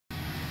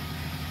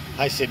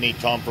Hi Sydney,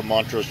 Tom from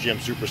Montrose GM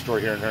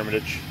Superstore here in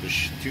Hermitage. The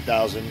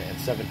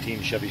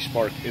 2017 Chevy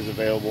Spark is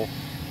available.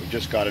 We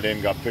just got it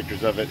in, got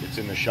pictures of it. It's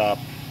in the shop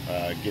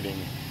getting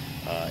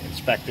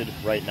inspected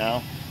right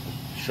now.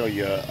 I'll show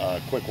you a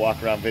quick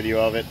walk around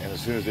video of it, and as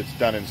soon as it's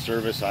done in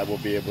service, I will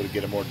be able to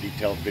get a more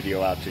detailed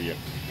video out to you.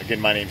 Again,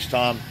 my name's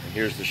Tom, and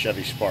here's the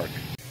Chevy Spark.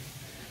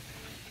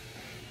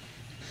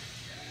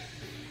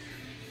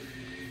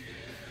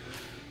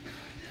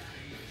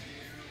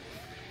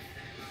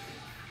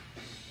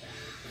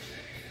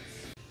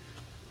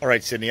 All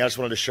right, Sydney, I just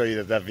wanted to show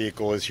you that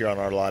vehicle is here on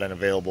our lot and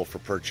available for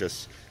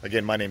purchase.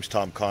 Again, my name's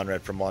Tom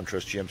Conrad from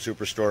Montrose GM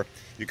Superstore.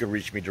 You can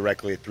reach me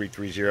directly at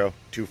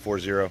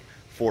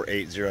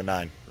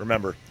 330-240-4809.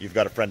 Remember, you've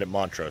got a friend at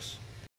Montrose.